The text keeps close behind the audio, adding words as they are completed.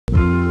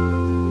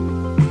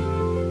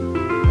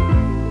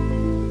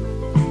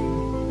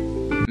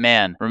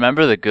Man,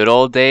 remember the good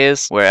old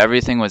days where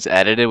everything was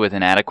edited with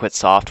inadequate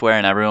software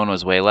and everyone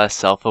was way less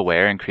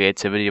self-aware and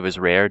creativity was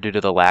rare due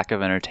to the lack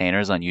of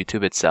entertainers on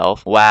YouTube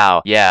itself?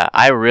 Wow, yeah,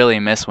 I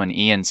really miss when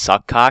Ian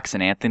Suckcox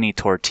and Anthony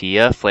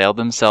Tortilla flailed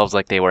themselves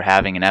like they were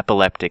having an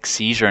epileptic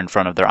seizure in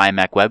front of their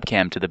iMac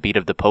webcam to the beat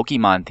of the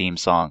Pokemon theme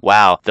song.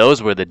 Wow,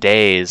 those were the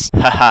days.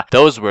 Haha,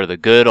 those were the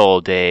good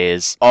old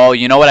days. Oh,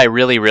 you know what I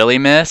really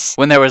miss?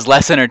 When there was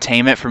less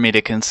entertainment for me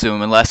to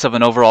consume and less of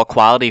an overall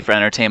quality for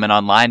entertainment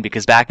online,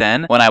 because back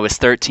then, when I was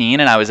 13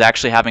 and I was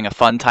actually having a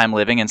fun time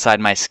living inside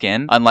my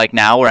skin, unlike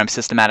now where I'm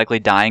systematically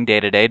dying day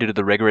to day due to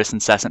the rigorous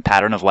incessant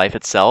pattern of life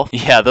itself.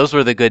 Yeah, those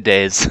were the good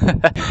days.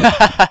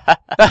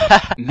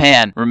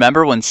 Man,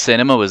 remember when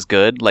cinema was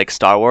good, like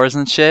Star Wars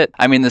and shit?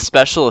 I mean, the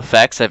special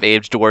effects have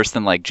aged worse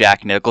than like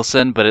Jack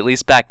Nicholson, but at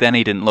least back then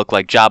he didn't look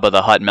like Jabba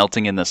the Hutt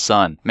melting in the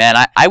sun. Man,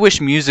 I wish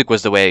music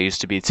was the way it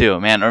used to be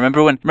too. Man,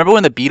 remember when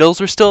the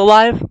Beatles were still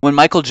alive? When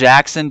Michael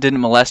Jackson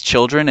didn't molest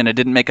children and it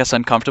didn't make us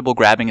uncomfortable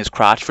grabbing his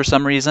crotch for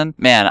some reason?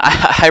 Man,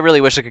 I really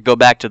wish I could go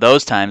back to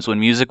those times when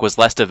music was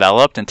less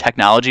developed and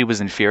technology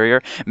was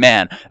inferior.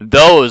 Man,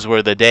 those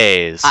were the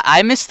days.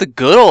 I miss the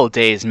good old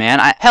days, man.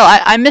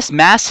 I miss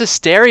mass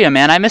hysteria,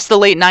 man. I miss the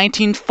late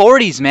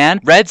 1940s, man.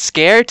 Red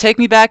Scare, take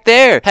me back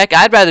there. Heck,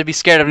 I'd rather be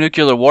scared of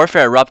nuclear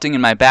warfare erupting in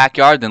my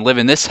backyard than live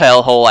in this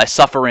hellhole I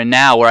suffer in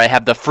now, where I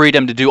have the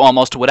freedom to do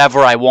almost whatever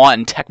I want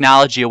and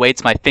technology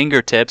awaits my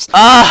fingertips.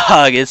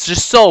 Ugh, it's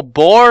just so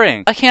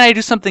boring. Why can't I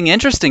do something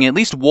interesting? At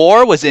least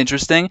war was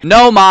interesting.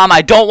 No, Mom,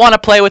 I don't want to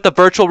play with the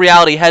virtual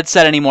reality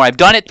headset anymore. I've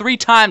done it 3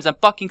 times. I'm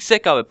fucking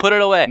sick of it. Put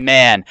it away.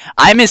 Man,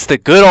 I miss the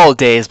good old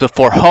days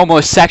before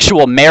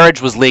homosexual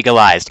marriage was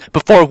legalized,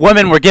 before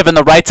women were given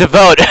the right to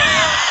vote.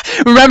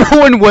 Remember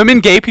when women,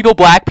 gay people,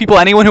 black people,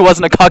 anyone who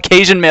wasn't a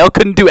Caucasian male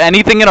couldn't do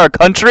anything in our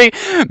country?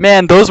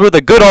 Man, those were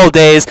the good old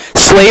days.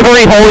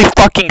 Slavery, holy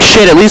fucking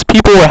shit. At least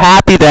people were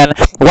happy then.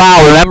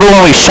 Wow, remember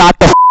when we shot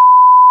the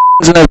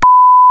in the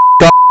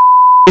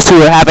who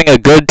were having a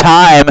good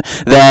time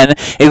then?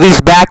 At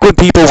least back when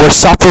people were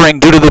suffering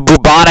due to the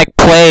bubonic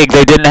plague,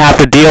 they didn't have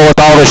to deal with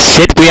all the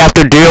shit we have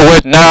to deal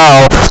with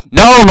now.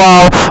 No,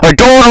 Mom, I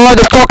don't want to ride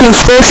the fucking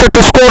spaceship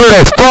to school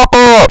today. Fuck